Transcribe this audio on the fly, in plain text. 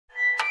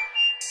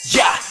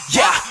Yeah,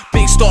 yeah,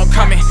 big storm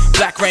coming,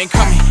 black rain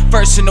coming,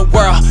 first in the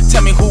world,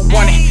 tell me who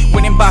won it.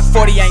 Winning by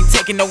 40, I ain't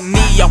taking no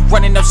knee, I'm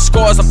running up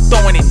scores, I'm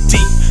throwing it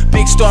deep.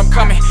 Big storm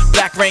coming,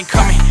 black rain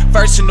coming,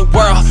 first in the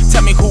world,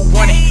 tell me who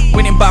won it.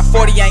 Winning by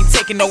 40, I ain't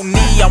taking no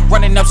knee, I'm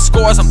running up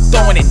scores, I'm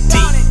throwing it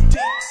deep.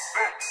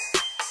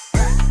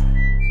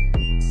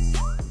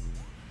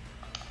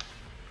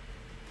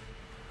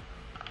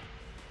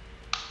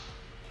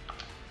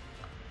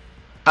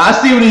 I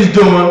see what he's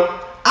doing.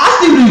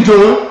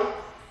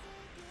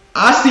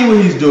 I see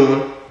what he's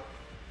doing.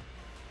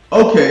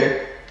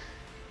 Okay.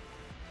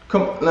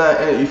 Come,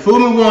 you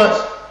fooled me once,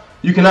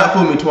 you cannot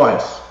fool me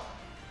twice.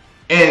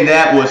 And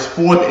that was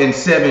 4th and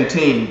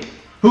 17.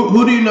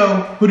 Who do you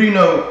know? Who do you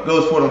know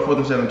goes for it on 4th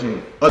and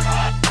 17?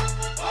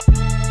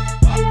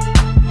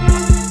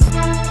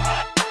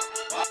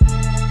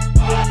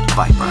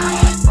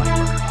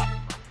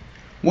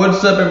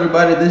 What's up,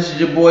 everybody? This is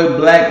your boy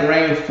Black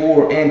Rain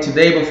 4, and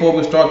today, before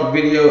we start the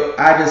video,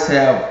 I just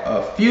have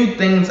a few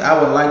things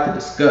I would like to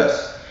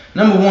discuss.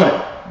 Number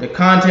one, the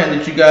content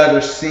that you guys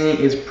are seeing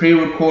is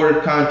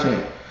pre-recorded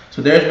content.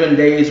 So there's been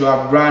days where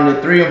I've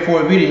grinded 3 and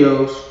 4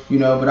 videos,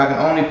 but I can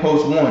only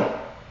post one.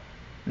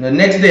 And the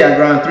next day I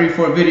grind 3 or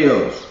 4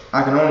 videos.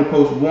 I can only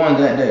post one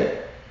that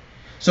day.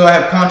 So I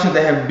have content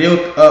that have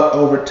built up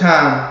over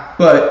time,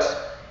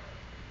 but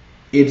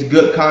it's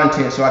good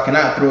content, so I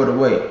cannot throw it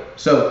away.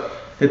 So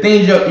the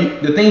things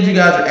you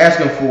guys are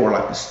asking for,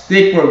 like the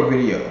stick work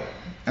video,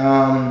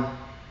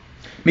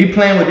 me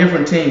playing with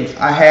different teams,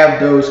 I have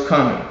those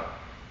coming.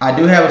 I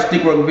do have a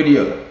stick work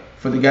video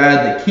for the guys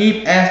that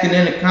keep asking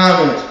in the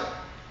comments.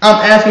 I'm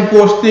asking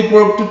for a stick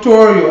work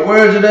tutorial.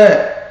 Where is it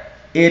at?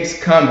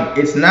 It's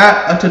coming. It's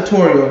not a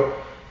tutorial,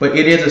 but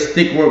it is a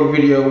stick work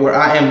video where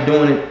I am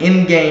doing it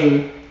in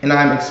game and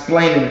I'm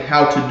explaining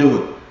how to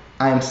do it.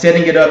 I am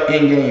setting it up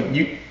in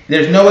game.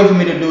 There's no way for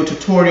me to do a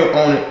tutorial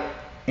on it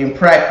in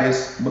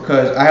practice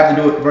because I have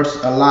to do it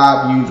versus a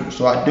live user.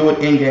 So I do it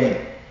in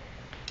game.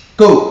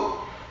 Cool.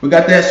 We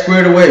got that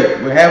squared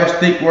away. We have a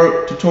stick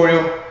work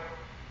tutorial,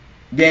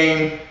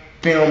 game,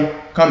 film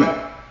coming.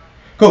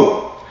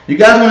 Cool. You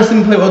guys want to see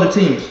me play with other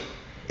teams?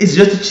 It's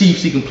just the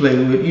Chiefs he can play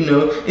with,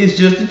 It's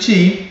just the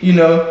Chief, He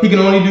can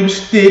only do the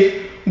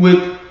stick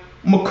with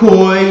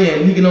McCoy,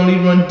 and he can only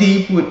run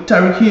deep with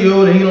Tyreek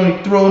Hill, and he can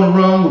only throw in the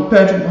run with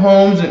Patrick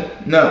Mahomes.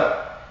 And no.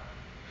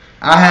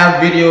 I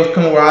have videos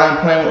coming where I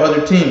am playing with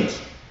other teams.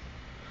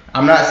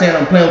 I'm not saying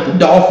I'm playing with the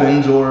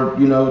Dolphins or,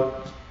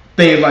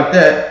 things like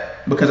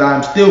that, because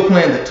I'm still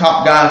playing the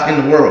top guys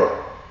in the world.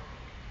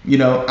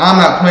 I'm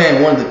not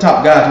playing one of the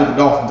top guys with the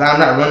Dolphins. I'm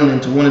not running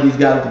into one of these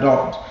guys with the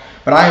Dolphins.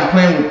 But I am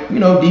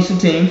playing with, decent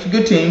teams,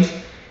 good teams,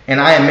 and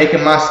I am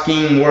making my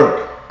scheme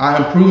work. I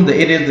am proving that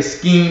it is the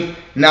scheme,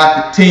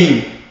 not the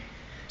team.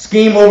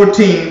 Scheme over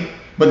team,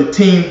 but the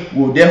team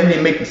will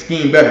definitely make the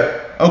scheme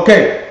better.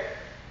 Okay.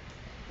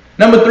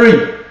 Number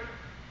 3.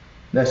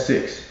 That's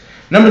 6.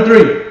 Number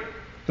 3.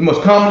 The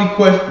most common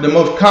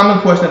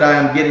question that I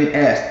am getting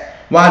asked: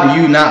 why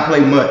do you not play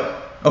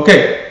mud?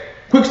 Okay.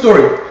 Quick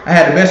story. I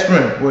had a best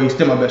friend. Well, he's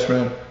still my best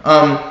friend.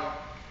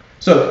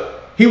 So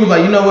he was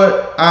like, you know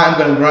what? I'm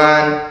gonna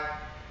grind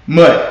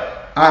mud.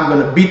 I'm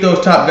gonna beat those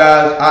top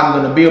guys. I'm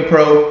gonna be a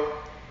pro,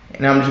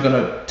 and I'm just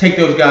gonna take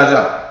those guys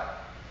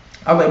out.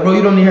 I was like, bro,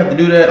 you don't even have to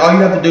do that. All you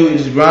have to do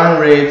is just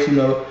grind regs,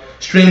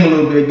 stream a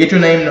little bit, get your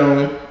name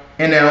known,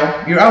 and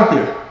now you're out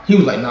there. He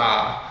was like,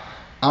 nah,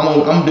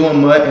 I'm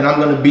doing mud, and I'm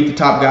gonna beat the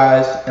top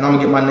guys, and I'm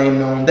gonna get my name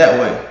known that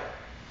way.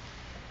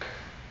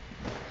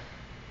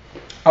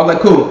 I was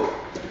like, cool.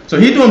 So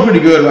he's doing pretty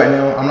good right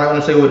now. I'm not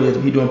gonna say what it is,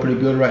 but he's doing pretty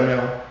good right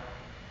now.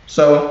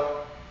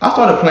 So I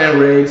started playing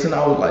regs, and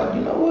I was like,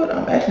 you know what?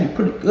 I'm actually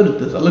pretty good at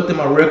this. I looked at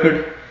my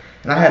record,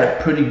 and I had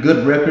a pretty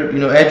good record.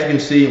 As you can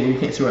see, well, you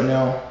can't see right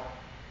now,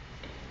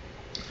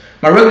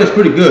 my record is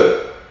pretty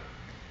good.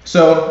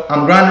 So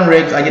I'm grinding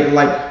regs. I get to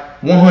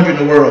like 100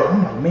 in the world.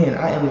 I'm like, man,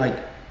 I am like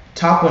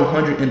top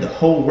 100 in the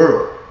whole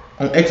world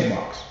on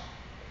Xbox.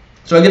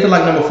 So I get to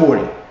like number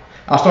 40.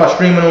 I start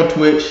streaming on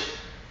Twitch.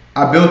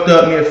 I built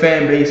up me a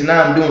fan base.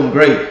 Now I'm doing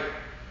great.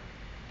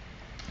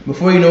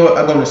 Before you know it,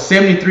 I go on a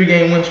 73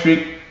 game win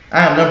streak.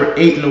 I am number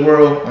 8 in the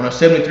world on a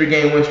 73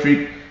 game win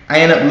streak. I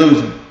end up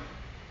losing.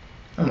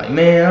 I'm like,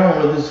 man, I don't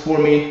know if this is for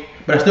me,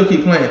 but I still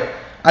keep playing.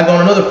 I go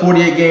on another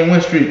 48 game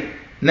win streak.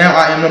 Now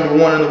I am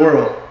number 1 in the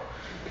world.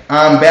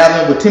 I'm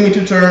battling with Timmy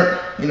Tutor,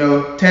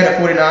 Tad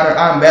at 49er.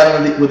 I'm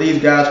battling with these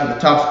guys for the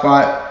top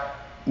spot.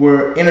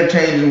 We're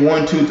interchanging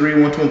 1, 2,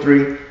 3, 1, 2, and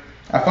 3.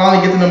 I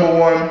finally get to number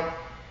 1,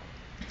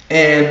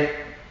 and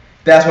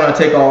that's when I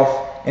take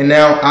off. And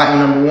now I am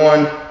number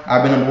 1.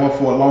 I've been number 1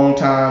 for a long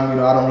time.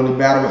 I don't really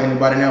battle with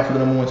anybody now for the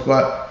number 1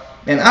 spot.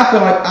 And I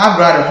feel like I've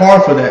grinded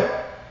hard for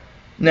that.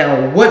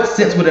 Now, what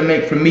sense would it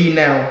make for me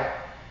now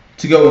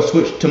to go and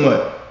switch to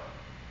mud?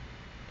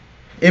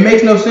 It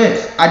makes no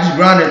sense. I just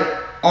grinded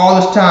all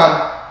this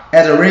time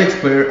as a regs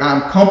player.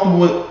 I'm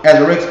comfortable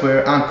as a regs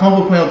player. I'm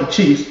comfortable playing with the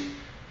Chiefs.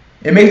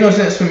 It makes no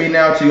sense for me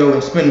now to go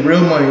and spend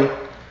real money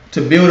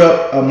to build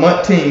up a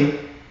mud team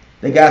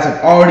that guys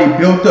have already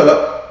built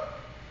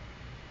up,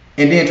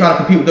 and then try to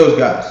compete with those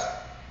guys.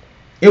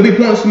 It'll be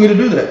pointless for me to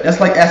do that. That's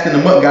like asking the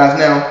MUT guys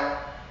now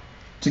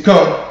to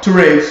come to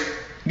Regs,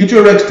 get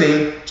your Regs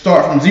team,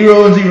 start from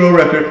 0-0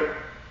 record,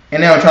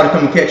 and now try to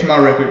come and catch my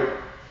record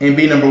and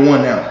be number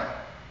 1 now.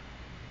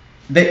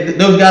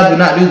 Those guys would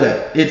not do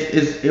that.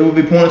 It would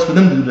be pointless for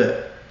them to do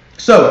that.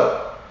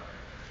 So,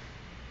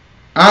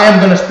 I am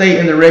going to stay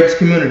in the Regs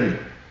community.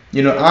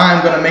 You know, I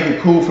am going to make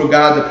it cool for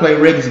guys to play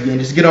Regs again.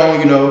 Just get on,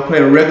 you know, play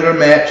a regular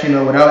match, you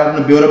know, without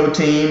having to build up a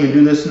team and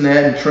do this and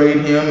that and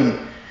trade him and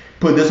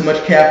put this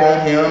much cap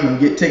on him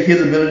and take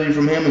his ability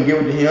from him and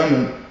give it to him.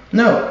 And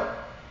no.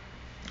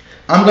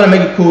 I'm going to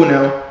make it cool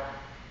now.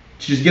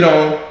 Just get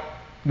on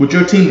with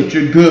your team that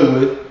you're good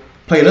with.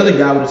 Play another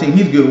guy with a team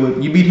he's good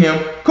with. You beat him.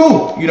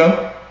 Cool, you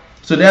know.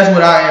 So that's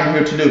what I am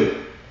here to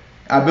do.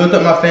 I built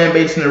up my fan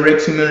base in the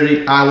Regs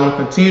community. I want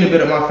to continue to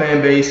build up my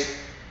fan base.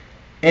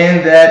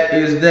 And that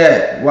is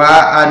that. Why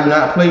I do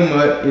not play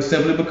MUT is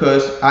simply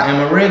because I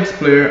am a Regs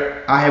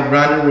player. I have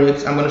grinded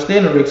Regs. I'm going to stay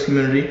in the Regs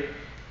community.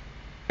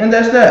 And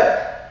that's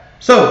that.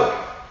 So,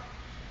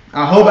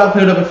 I hope I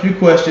cleared up a few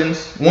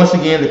questions. Once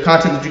again, the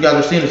content that you guys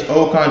are seeing is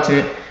old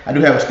content. I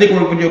do have a stick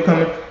work video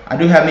coming. I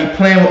do have me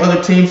playing with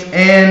other teams.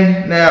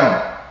 And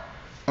now,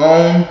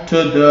 on to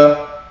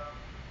the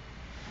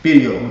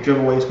video.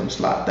 Whichever way it's going to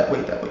slide. That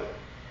way, that way.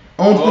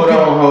 Hold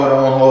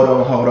on.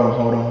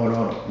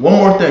 One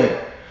more thing.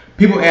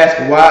 People ask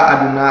why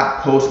I do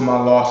not post my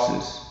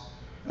losses.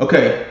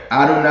 Okay,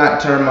 I do not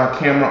turn my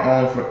camera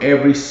on for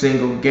every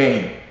single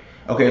game.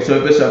 Okay, so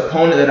if it's an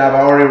opponent that I've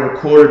already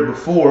recorded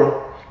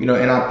before, you know,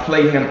 and I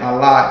play him a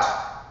lot,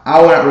 I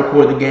will not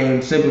record the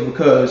game simply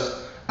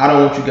because I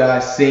don't want you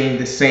guys seeing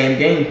the same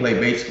gameplay,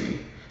 basically.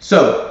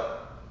 So,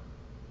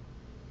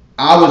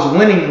 I was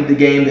winning the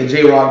game that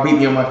J-Rock beat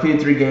me on my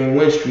 53-game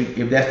win streak,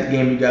 if that's the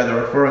game you guys are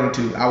referring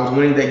to. I was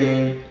winning that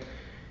game.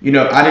 You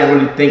know, I didn't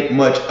really think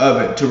much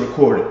of it to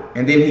record it.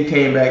 And then he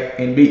came back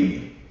and beat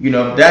me. You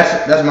know,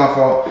 that's my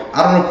fault.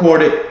 I don't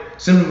record it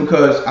simply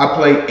because I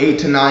play 8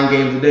 to 9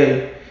 games a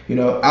day. You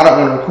know, I don't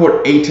want to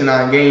record 8 to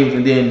 9 games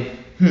and then,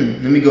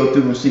 let me go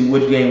through and see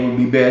which game would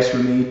be best for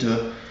me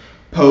to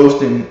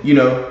post and, you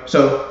know.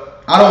 So,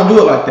 I don't do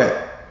it like that.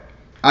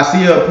 I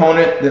see an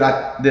opponent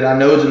that I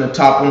know is in the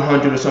top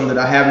 100 or something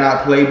that I have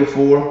not played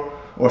before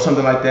or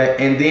something like that,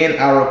 and then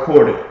I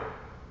record it.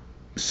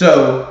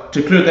 So,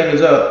 to clear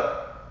things up,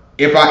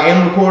 if I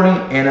am recording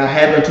and I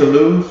happen to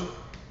lose,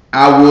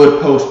 I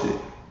would post it,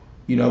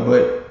 you know.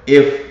 But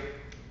if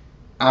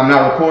I'm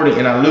not recording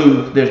and I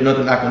lose, there's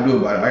nothing I can do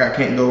about it. Like, I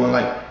can't go and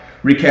like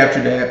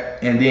recapture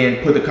that and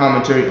then put the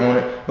commentary on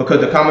it,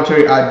 because the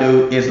commentary I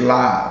do is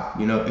live.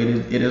 You know, it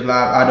is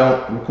live. I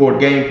don't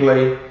record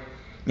gameplay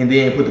and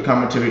then put the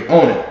commentary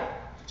on it.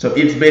 So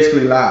it's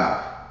basically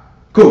live.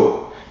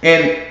 Cool.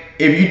 And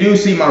if you do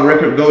see my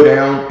record go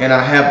down and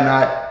I have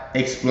not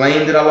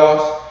explained that I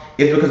lost,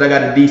 it's because I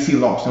got a DC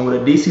loss. And what a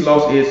DC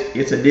loss is,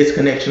 it's a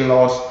disconnection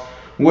loss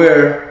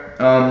where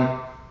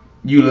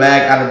you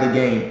lag out of the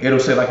game. It'll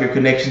say like your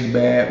connection's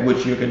bad,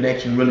 which your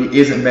connection really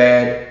isn't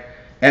bad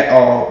at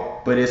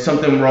all, but it's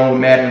something wrong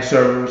with Madden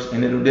servers,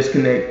 and it'll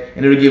disconnect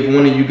and it'll give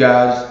one of you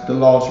guys the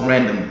loss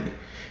randomly.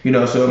 You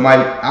know, so I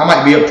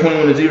might be up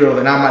 21-0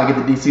 and I might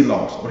get the DC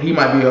loss, or he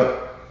might be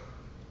up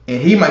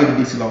and he might get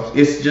the DC loss.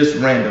 It's just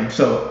random.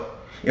 So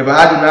if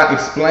I do not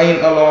explain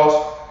a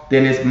loss,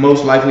 then it's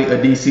most likely a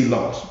DC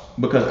loss,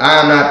 because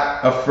I'm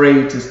not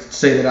afraid to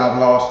say that I've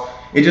lost.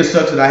 It just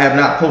sucks that I have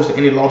not posted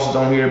any losses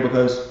on here,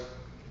 because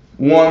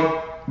one,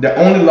 the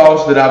only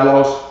loss that I've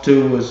lost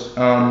to was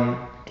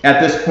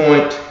at this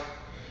point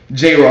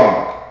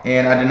J-Rock,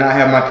 and I did not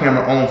have my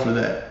camera on for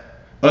that.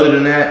 Other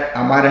than that,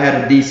 I might have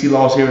had a DC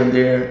loss here and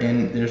there,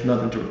 and there's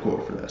nothing to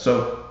record for that.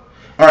 So,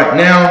 alright,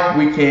 now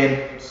we can.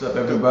 What's up,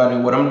 everybody?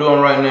 What I'm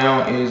doing right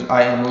now is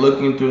I am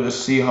looking through the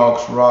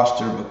Seahawks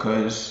roster,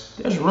 because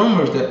there's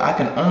rumors that I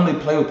can only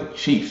play with the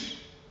Chiefs.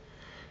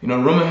 You know,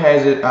 rumor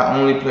has it I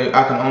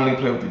can only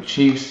play with the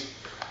Chiefs.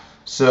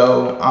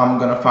 So I'm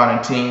gonna find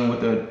a team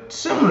with a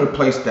similar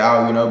play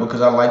style, you know,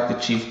 because I like the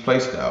Chiefs play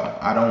style.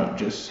 I don't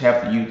just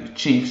have to use the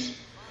Chiefs.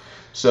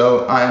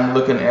 So I am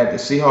looking at the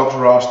Seahawks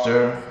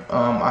roster.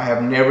 I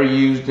have never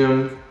used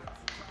them,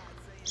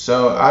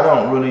 so I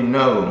don't really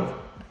know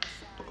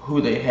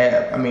who they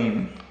have. I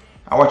mean,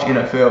 I watch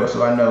NFL,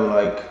 so I know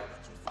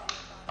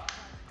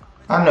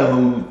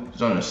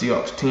who's on the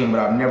Seahawks team, but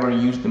I've never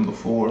used them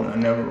before. I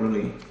never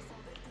really.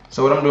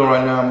 So what I'm doing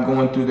right now, I'm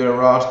going through their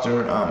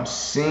roster. I'm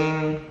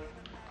seeing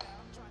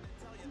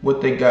what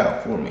they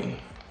got for me,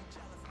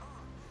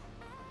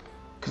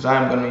 because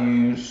I'm going to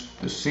use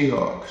the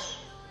Seahawks.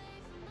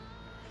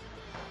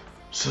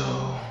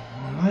 So,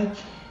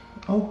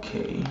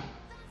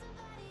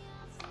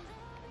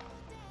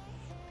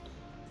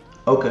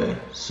 okay,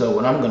 so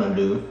what I'm going to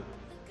do,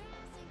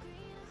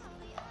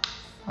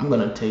 I'm going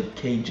to take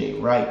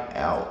KJ Wright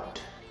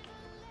out,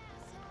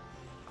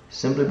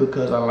 simply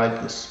because I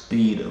like the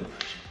speed of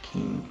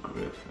King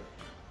Griffin.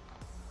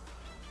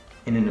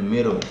 And in the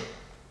middle,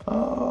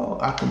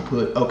 I can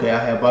put,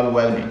 I have Bobby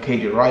Wagner and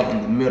KJ Wright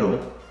in the middle.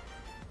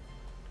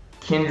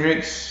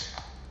 Kendricks,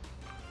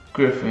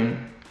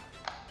 Griffin,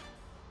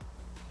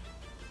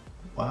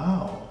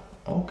 Wow.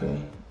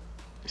 Okay.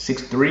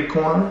 6'3"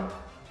 corner.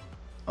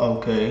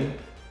 Okay.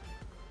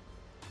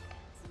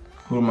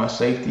 Who are my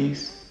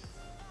safeties?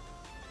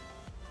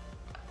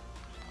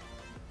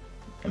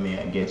 I mean,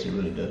 I guess it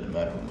really doesn't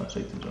matter who my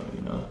safeties are,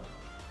 you know.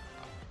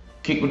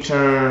 Kick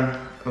return,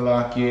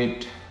 lock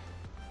it.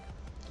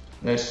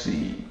 Let's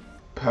see.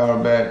 Power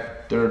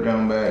back, third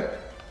down back.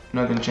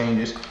 Nothing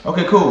changes.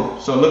 Okay, cool.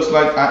 So it looks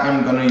like I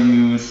am gonna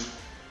use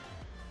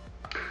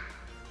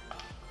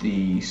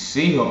the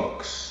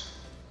Seahawks.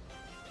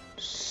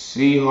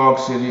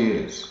 Seahawks it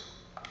is.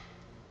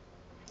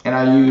 And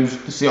I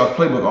used the Seahawks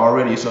playbook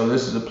already, so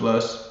this is a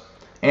plus.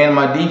 And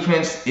my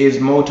defense is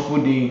multiple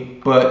D,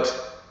 but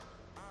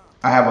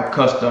I have a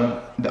custom.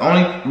 The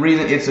only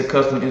reason it's a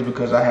custom is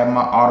because I have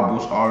my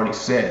audibles already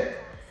set.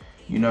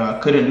 You know, I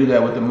couldn't do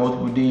that with the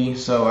multiple D,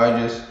 so I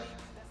just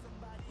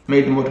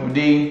made the multiple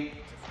D,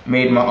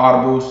 made my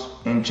audibles,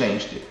 and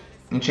changed it.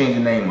 And changed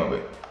the name of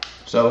it.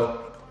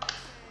 So,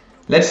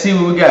 let's see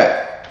what we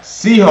got.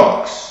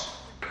 Seahawks.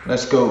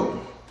 Let's go.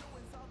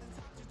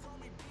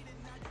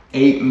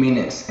 8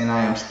 minutes, and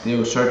I am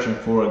still searching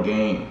for a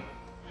game.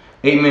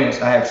 8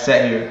 minutes, I have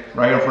sat here,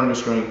 right here in front of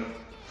the screen,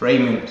 for 8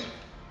 minutes,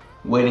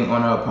 waiting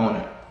on an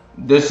opponent.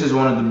 This is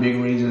one of the big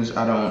reasons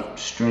I don't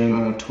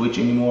stream on Twitch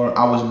anymore.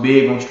 I was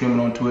big on streaming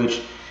on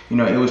Twitch. You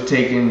know, it was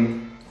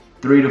taking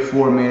 3 to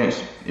 4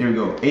 minutes. Here we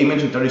go, 8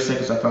 minutes and 30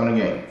 seconds I found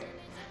a game.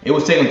 It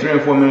was taking 3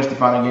 or 4 minutes to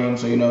find a game,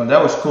 so you know,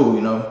 that was cool,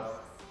 you know.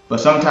 But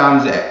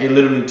sometimes it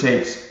literally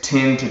takes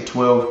 10 to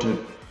 12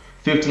 to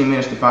 15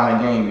 minutes to find a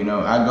game, you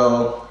know. I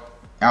go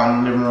out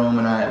in the living room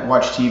and I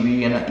watch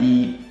TV and I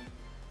eat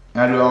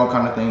and I do all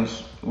kind of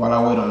things while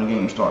I wait on the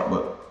game to start.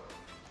 But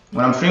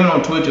when I'm streaming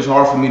on Twitch, it's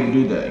hard for me to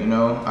do that, you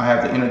know. I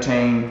have to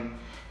entertain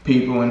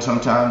people, and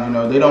sometimes, you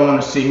know, they don't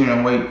want to sit here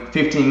and wait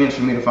 15 minutes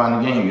for me to find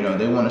a game, you know.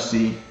 They want to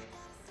see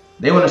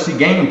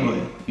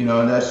gameplay, you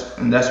know,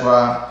 and that's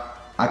why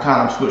I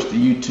kind of switched to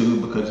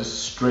YouTube, because it's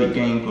straight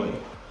gameplay.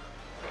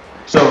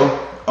 So,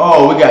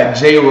 oh, we got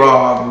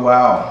J-Rog.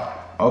 Wow.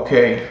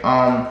 Okay.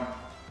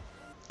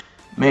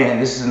 Man,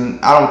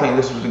 I don't think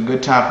this was a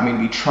good time for me to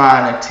be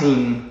trying a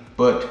team,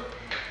 but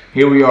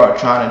here we are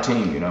trying a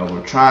team, you know.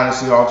 We're trying the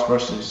Seahawks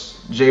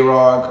versus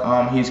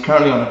J-Rog. He's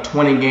currently on a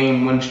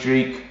 20-game win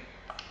streak.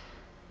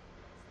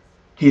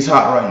 He's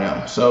hot right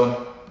now.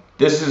 So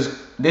this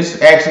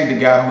is actually the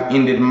guy who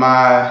ended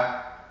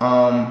my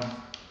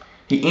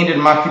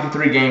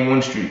 53-game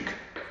win streak.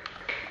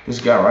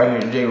 This guy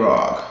right here,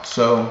 J-Rog.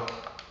 So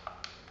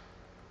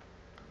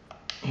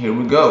here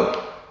we go.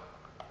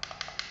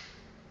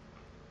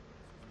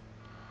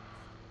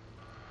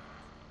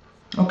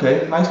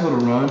 Okay, nice little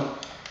run.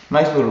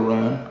 Nice little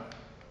run.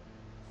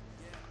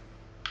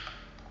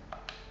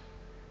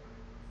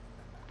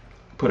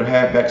 Put a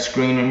halfback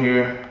screen in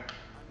here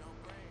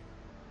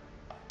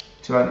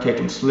till I can catch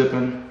him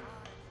slipping.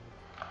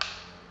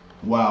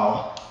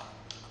 Wow.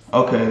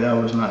 Okay, that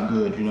was not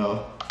good, you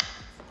know.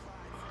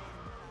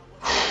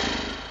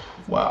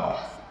 Wow.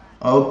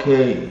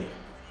 Okay.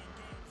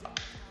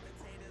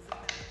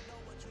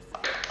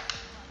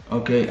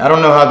 Okay, I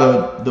don't know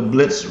how the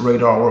blitz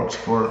radar works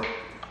for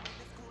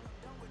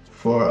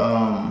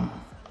I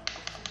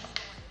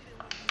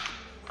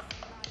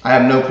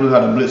have no clue how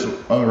the blitz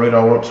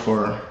radar works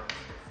for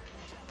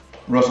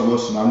Russell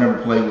Wilson. I've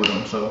never played with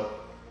him, so.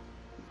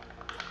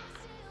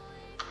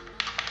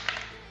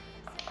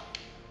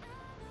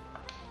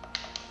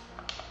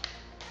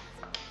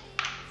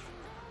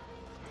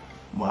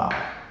 Wow.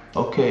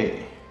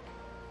 Okay.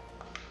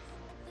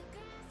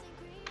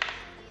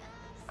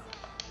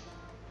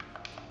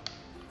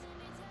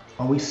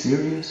 Are we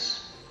serious?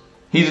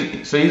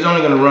 So he's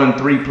only gonna run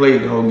 3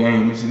 plays the whole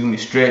game. He's gonna be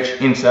stretch,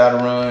 inside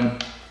run.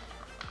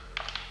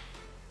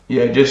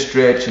 Yeah, just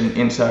stretch and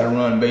inside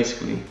run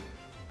basically.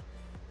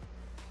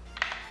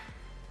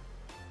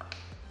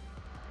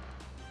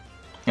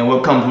 And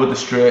what comes with the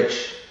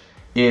stretch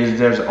is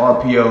there's an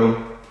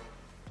RPO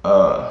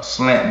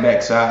slant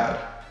backside.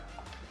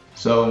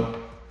 So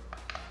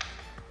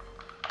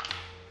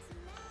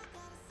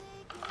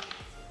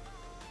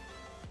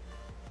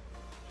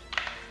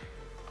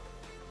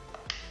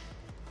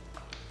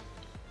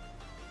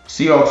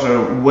Seahawks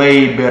are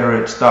way better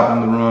at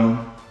stopping the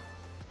run.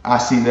 I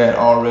see that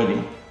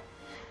already.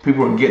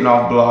 People are getting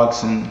off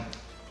blocks and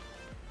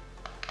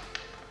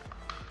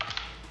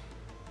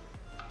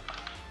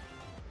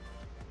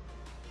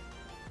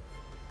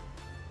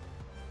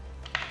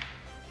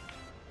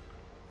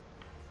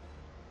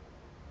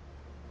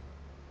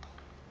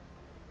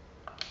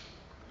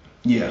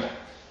yeah.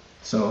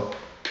 So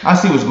I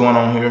see what's going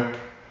on here.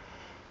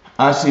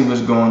 I see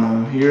what's going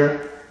on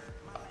here.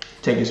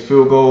 Take his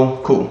field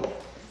goal. Cool.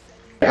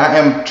 I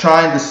am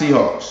trying the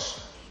Seahawks.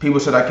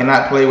 People said I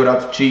cannot play without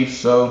the Chiefs,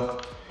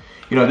 so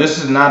you know, this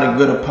is not a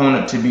good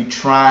opponent to be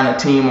trying a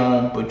team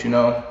on, but you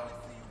know,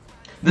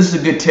 this is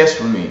a good test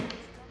for me.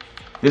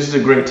 This is a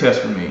great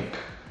test for me.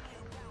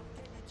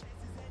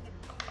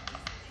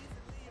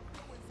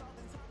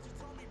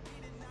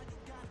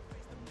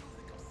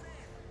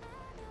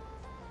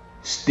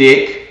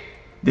 Stick.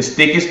 The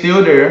stick is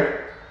still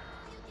there.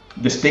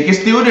 The stick is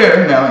still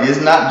there. Now,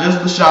 it's not just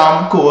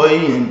LaShawn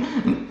McCoy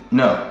and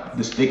no,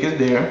 the stick is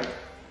there.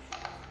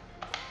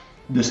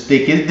 The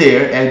stick is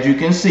there. As you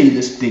can see,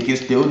 the stick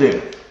is still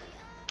there.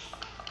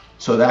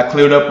 So that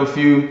cleared up a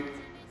few,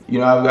 you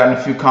know, I've gotten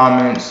a few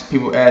comments,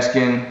 people ask,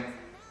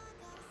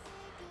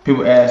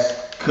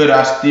 could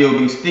I still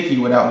be sticky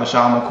without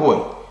LaShawn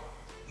McCoy?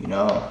 You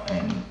know,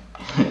 and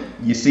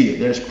you see it,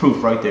 there's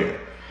proof right there.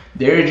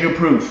 There is your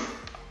proof.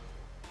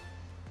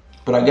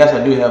 But I guess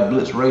I do have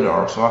blitz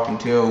radar, so I can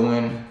tell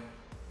when.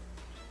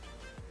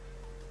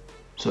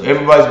 So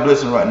everybody's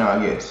blitzing right now,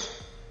 I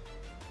guess.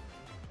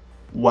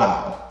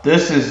 Wow,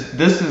 this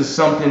is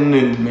something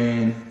new,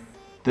 man.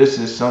 This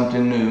is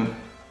something new.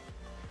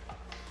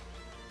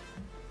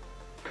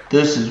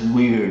 This is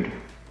weird.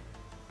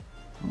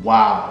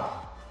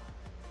 Wow.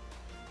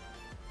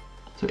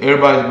 So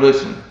everybody's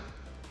blitzing.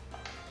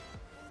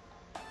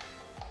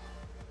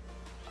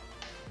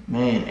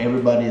 Man,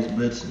 everybody is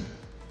blitzing.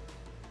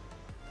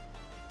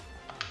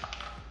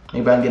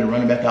 Maybe I can get a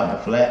running back out in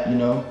the flat, you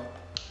know.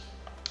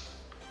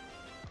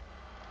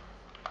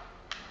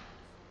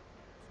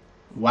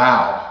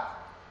 Wow.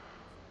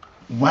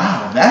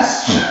 Wow,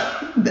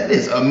 that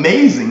is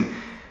amazing.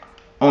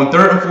 On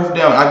 3rd and 4th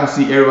down, I can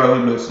see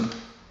everybody blitzing.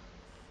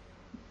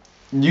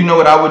 You know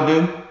what I would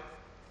do?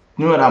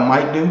 You know what I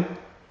might do?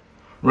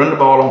 Run the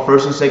ball on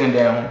 1st and 2nd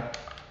down.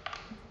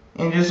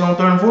 And just on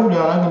 3rd and 4th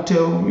down, I can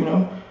tell, you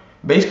know,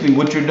 basically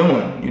what you're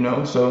doing, you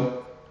know.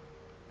 So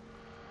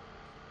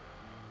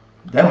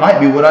that might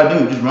be what I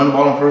do. Just run the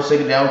ball on 1st,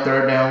 2nd down,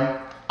 3rd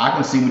down. I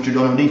can see what you're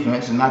doing on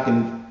defense, and I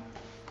can,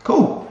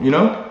 cool, you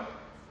know.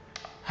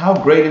 How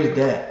great is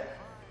that?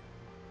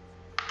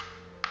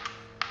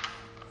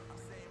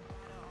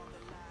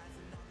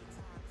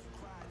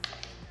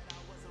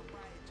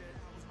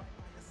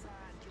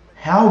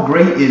 How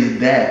great is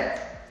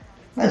that?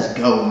 Let's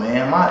go,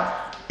 man.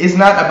 It's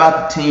not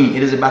about the team.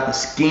 It is about the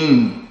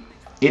scheme.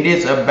 It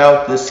is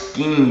about the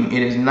scheme.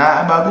 It is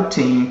not about the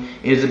team.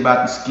 It is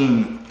about the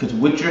scheme. Because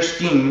with your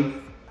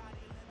scheme,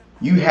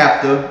 you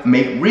have to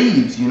make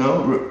reads, you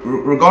know.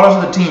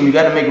 Regardless of the team, you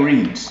got to make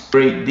reads.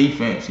 Great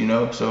defense, you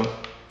know. So,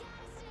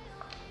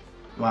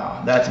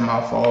 wow, that's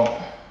my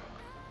fault.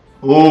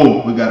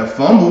 Oh, we got a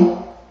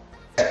fumble.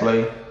 Pass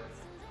play.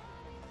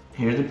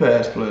 Here's the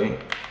pass play.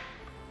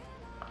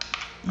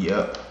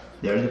 Yep,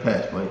 there's the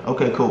pass play.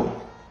 Okay,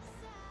 cool.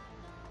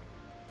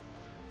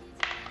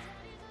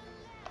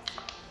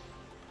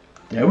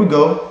 There we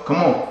go. Come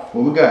on,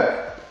 what we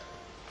got?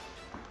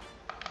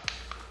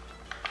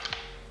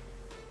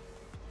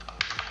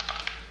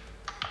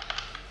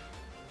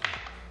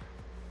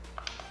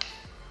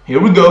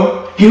 Here we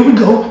go. Here we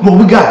go. What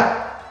we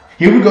got?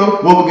 Here we go.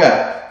 What we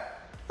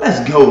got?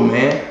 Let's go,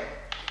 man.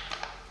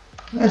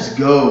 Let's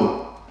go.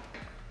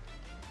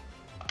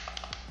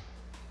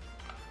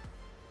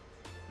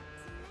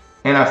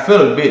 And I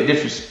feel a bit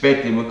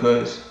disrespected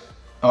because,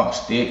 oh,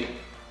 stick.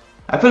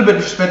 I feel a bit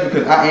disrespected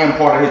because I am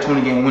part of his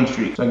 20-game win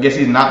streak. So I guess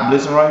he's not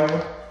blitzing right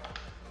here.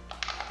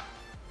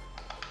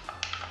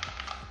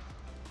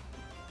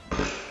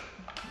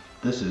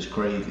 This is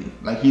crazy.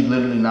 Like, he's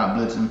literally not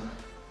blitzing.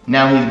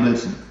 Now he's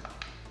blitzing.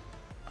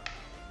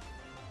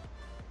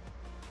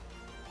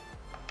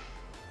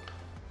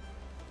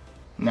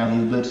 Now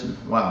he's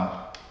blitzing. Wow.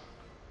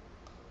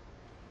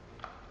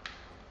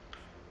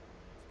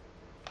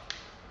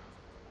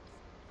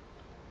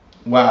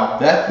 Wow,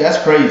 that's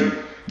crazy.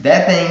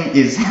 That thing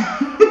is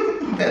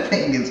that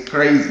thing is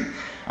crazy.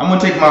 I'm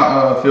gonna take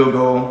my field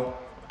goal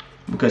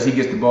because he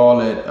gets the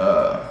ball at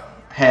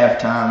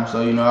halftime.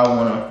 So you know I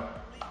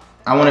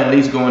wanna at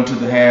least go into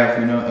the half.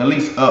 You know, at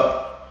least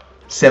up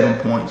 7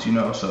 points. You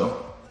know,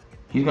 so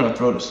he's gonna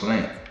throw the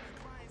slant.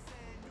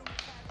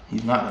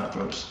 He's not gonna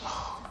throw the slant.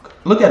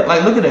 Look at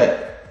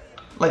that.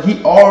 Like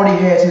he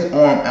already has his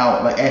arm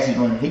out. Like as he's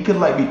running, he could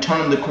like be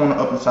turning the corner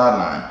up the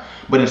sideline,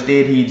 but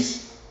instead he's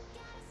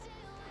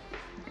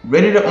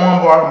ready to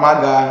armbar my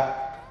guy.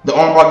 The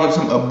armbar gives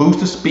him a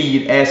boost of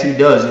speed as he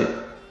does it.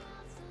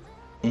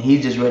 And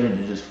he's just ready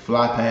to just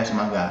fly past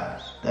my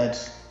guys.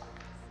 That's,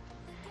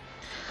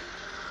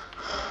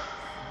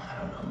 I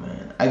don't know,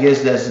 man. I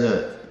guess that's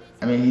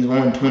I mean, he's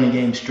won 20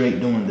 games straight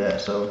doing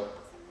that. So,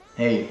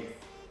 hey,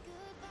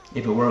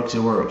 if it works, it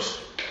works.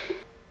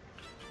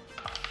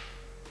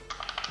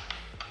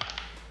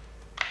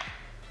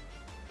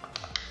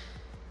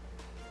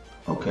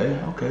 Okay.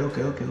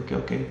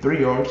 3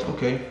 yards,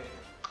 okay.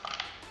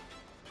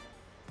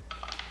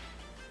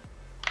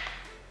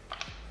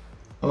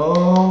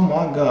 Oh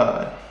my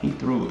God, he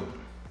threw it.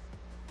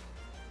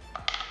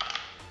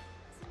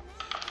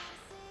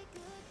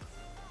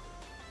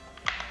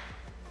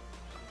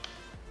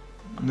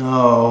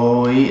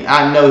 No,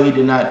 I know he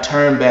did not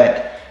turn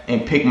back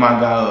and pick my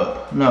guy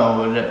up.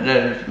 No,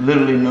 there's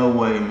literally no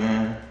way,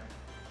 man.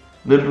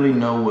 Literally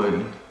no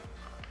way.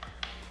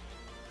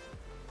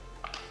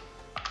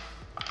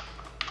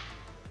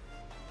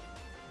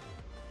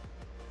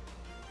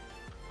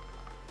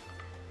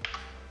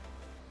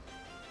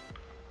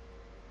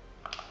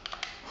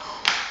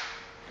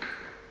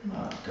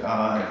 My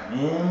God,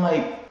 man,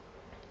 like,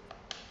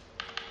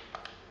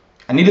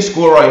 I need a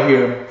score right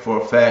here for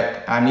a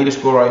fact. I need a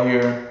score right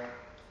here.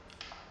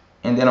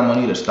 And then I'm gonna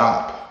need a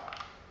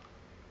stop.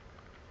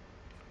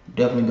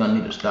 Definitely gonna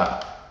need a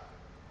stop.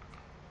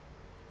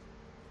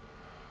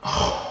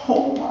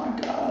 Oh my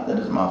God, that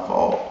is my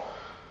fault.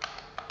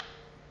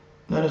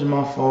 That is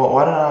my fault.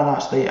 Why did I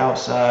not stay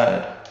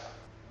outside?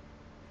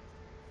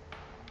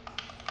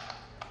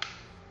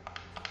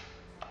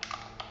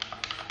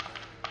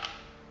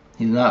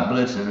 He's not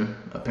blitzing,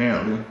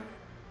 apparently.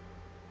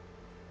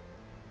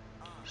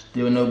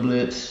 Still no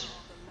blitz.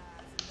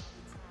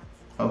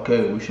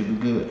 Okay, we should be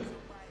good.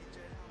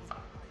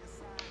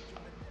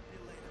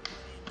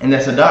 And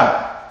that's a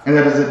dot. And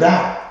that is a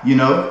dot, you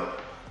know?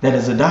 That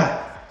is a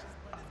dot.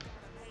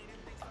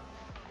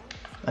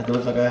 Like, it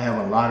looks like I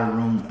have a lot of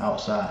room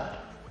outside.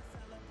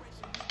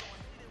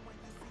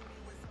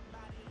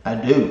 I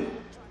do.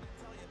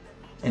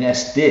 And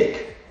that's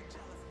thick.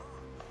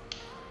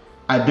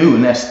 I do,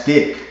 and that's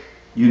thick,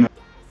 you know?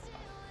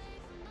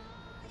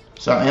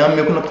 So I am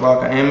milking the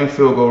clock. I am in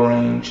field goal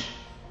range.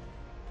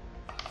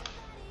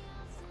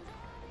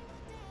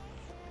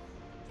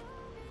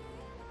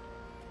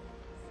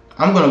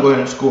 I'm gonna go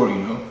ahead and score, you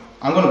know.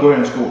 I'm gonna go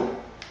ahead and score.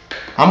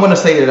 I'm gonna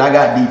say that I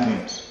got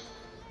defense.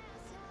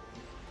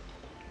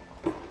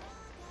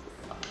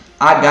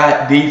 I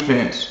got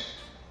defense.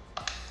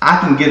 I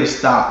can get a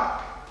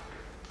stop.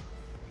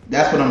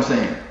 That's what I'm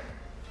saying.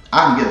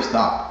 I can get a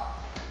stop.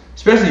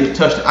 Especially a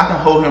touchdown. I can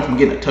hold him from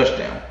getting a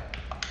touchdown.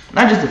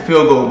 Not just a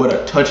field goal, but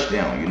a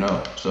touchdown, you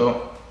know.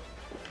 So,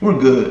 we're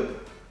good.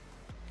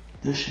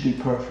 This should be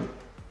perfect.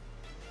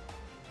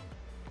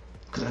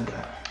 Because I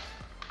got it.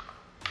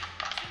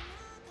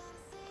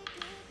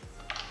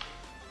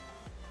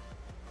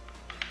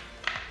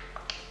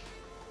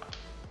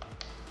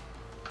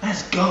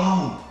 Let's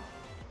go.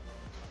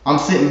 I'm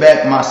sitting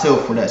back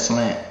myself for that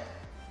slant.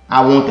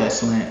 I want that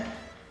slant.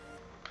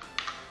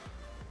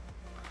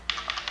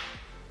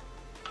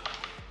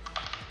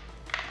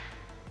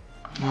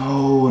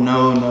 No,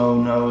 no, no,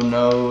 no,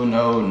 no,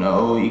 no,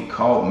 no. He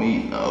caught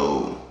me.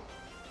 No.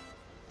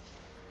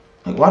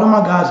 Like, why do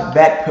my guys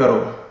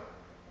backpedal?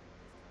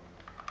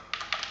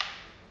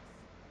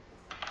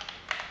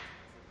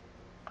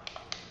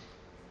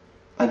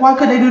 Like, why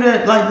couldn't they do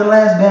that like the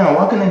last down?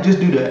 Why couldn't they just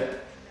do that?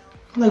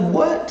 Like,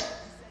 what?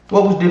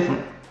 What was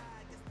different?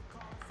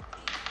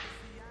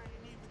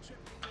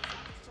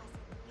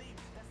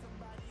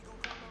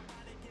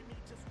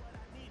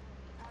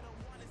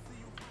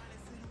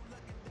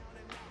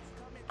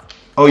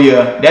 Oh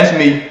yeah, that's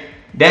me.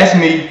 That's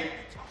me.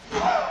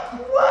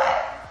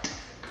 What?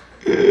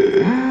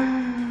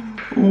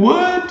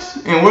 What?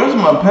 And where's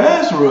my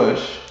pass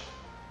rush?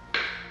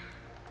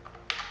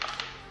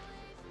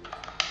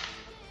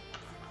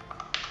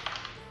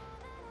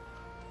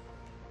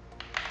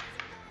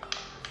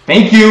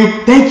 Thank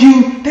you, thank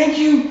you, thank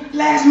you.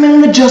 Last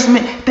minute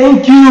adjustment,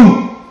 thank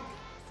you.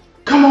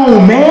 Come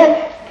on,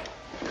 man.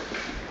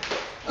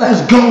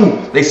 Let's go.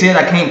 They said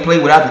I can't play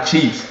without the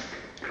Chiefs.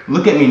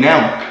 Look at me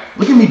now.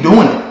 Look at me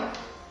doing it.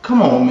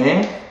 Come on,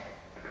 man.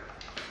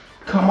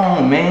 Come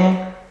on,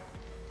 man.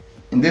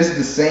 And this is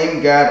the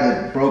same guy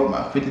that broke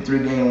my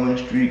 53-game win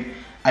streak.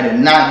 I did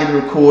not get to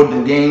record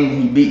the game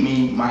when he beat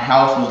me. My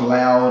house was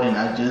loud and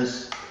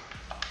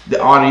the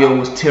audio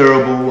was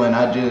terrible and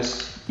I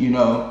just, you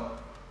know.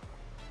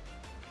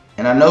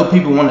 And I know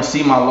people want to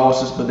see my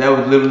losses, but that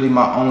was literally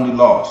my only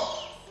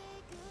loss.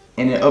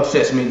 And it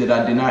upsets me that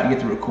I did not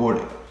get to record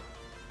it.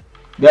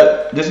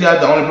 This guy's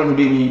the only person who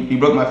beat me. He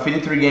broke my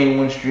 53-game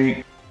win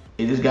streak.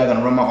 Is this guy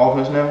gonna run my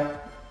offense now?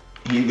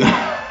 He's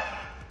gonna.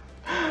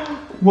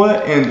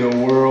 What in the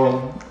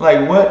world?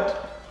 Like,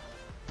 what?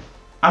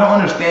 I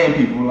don't understand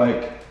people.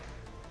 Like,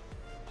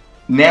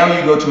 now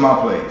you go to my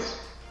place.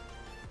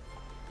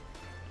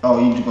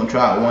 Oh, you just gonna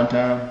try it one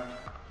time?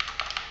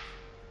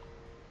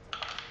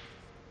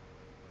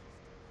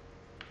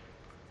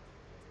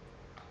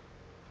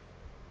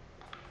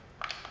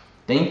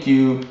 Thank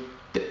you.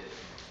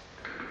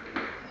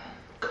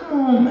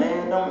 Come on,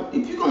 man. Don't,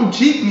 if you're gonna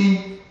cheat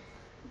me,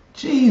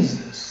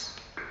 Jesus.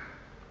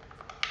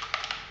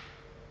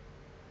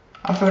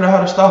 I figured out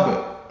how to stop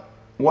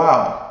it.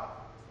 Wow.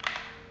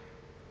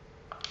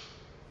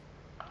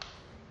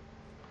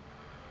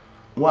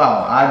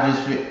 Wow,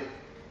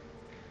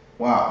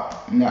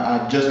 wow.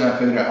 Now I just now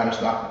figured out how to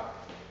stop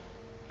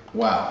it.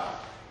 Wow.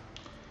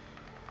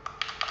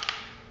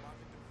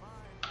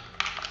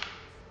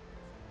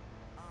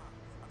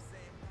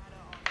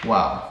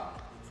 Wow.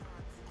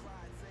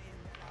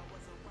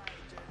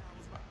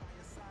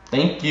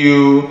 Thank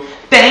you.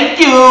 Thank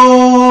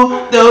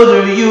you. Those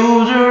are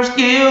user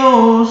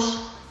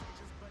skills.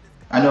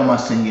 I know my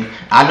singing.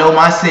 I know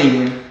my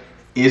singing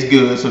is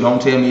good, so don't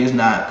tell me it's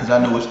not, because I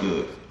know it's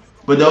good.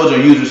 But those are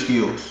user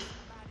skills.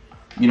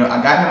 You know,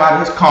 I got him out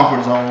of his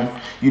comfort zone.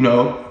 You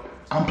know,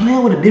 I'm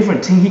playing with a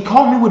different team. He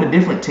caught me with a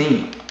different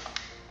team.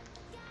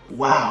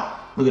 Wow.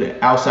 Look at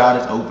that.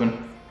 Outside is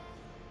open.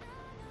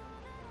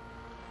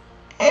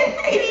 And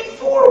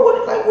 84,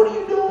 what are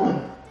you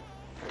doing?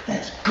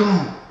 Let's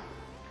go.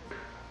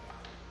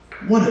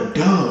 What a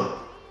dub.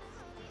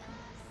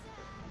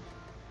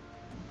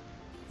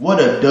 What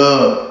a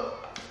dub.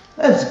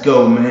 Let's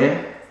go,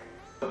 man.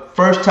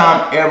 First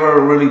time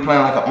ever really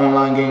playing like an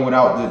online game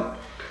without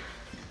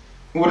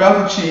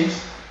the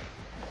Chiefs.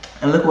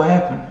 And look what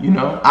happened, you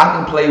know. I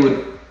can play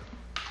with,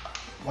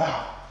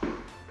 wow,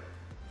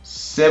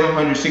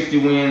 760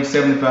 wins,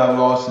 75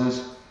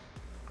 losses.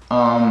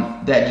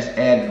 That just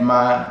added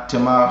to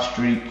my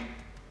streak.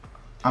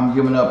 I'm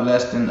giving up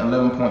less than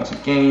 11 points a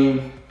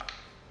game.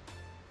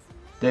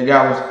 That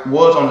guy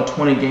was on a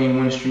 20-game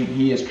win streak.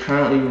 He is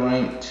currently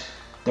ranked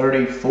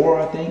 34,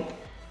 I think.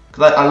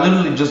 Cause I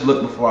literally just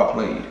looked before I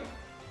played.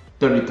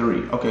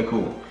 33. Okay,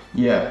 cool.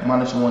 Yeah,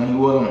 -1. He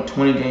was on a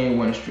 20-game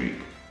win streak.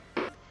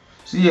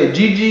 So yeah,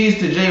 GG's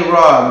to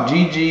J-Rog.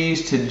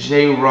 GG's to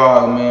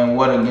J-Rog, man.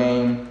 What a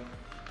game.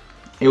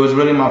 It was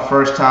really my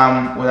first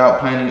time without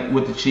playing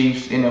with the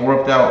Chiefs, and it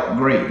worked out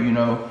great, you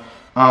know.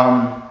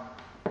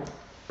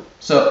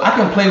 So I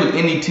can play with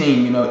any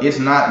team, you know. It's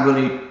not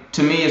really,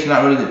 to me, it's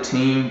not really the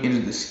team, it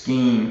is the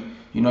scheme.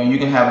 You know, you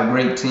can have a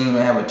great team and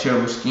have a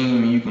terrible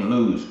scheme and you can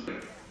lose.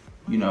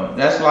 You know,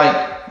 that's like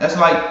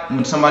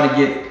when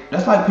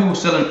that's like people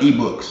selling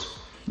ebooks.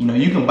 You know,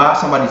 you can buy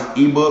somebody's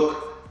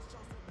ebook,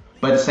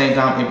 but at the same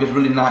time, if it's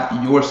really not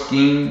your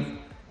scheme,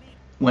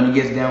 when it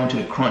gets down to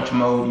the crunch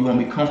mode, you won't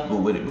be comfortable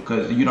with it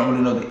because you don't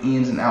really know the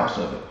ins and outs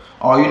of it.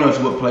 All you know is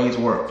what plays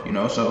work, you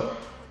know. So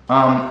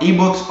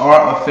ebooks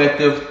are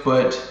effective,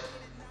 but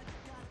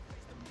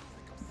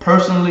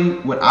personally,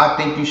 what I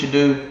think you should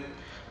do,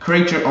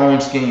 create your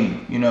own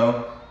scheme, you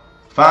know.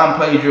 Find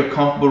plays you're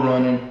comfortable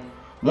running.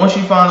 Once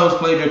you find those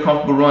plays you're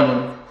comfortable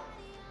running,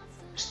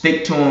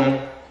 stick to them.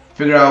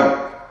 Figure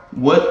out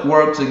what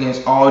works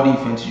against all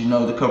defenses, you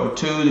know, the cover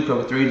 2, the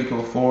cover 3, the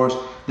cover 4s,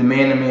 the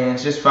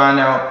man-to-mans. Just find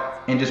out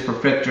and just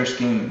perfect your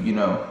scheme, you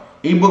know.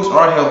 Ebooks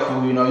are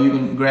helpful, you know. You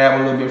can grab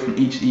a little bit from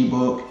each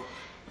ebook,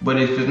 but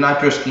if it's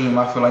not your scheme,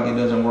 I feel like it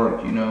doesn't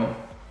work, you know.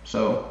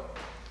 So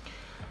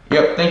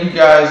yep, thank you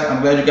guys.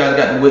 I'm glad you guys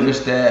got to witness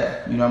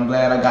that. You know, I'm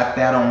glad I got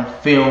that on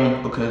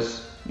film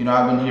because, you know,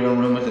 I've been hearing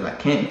rumors that I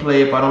can't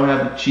play if I don't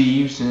have the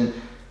Chiefs, and,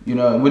 you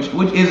know, which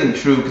isn't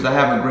true because I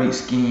have a great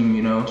scheme,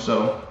 you know.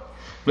 So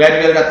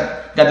glad you guys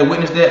got to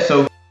witness that.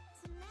 So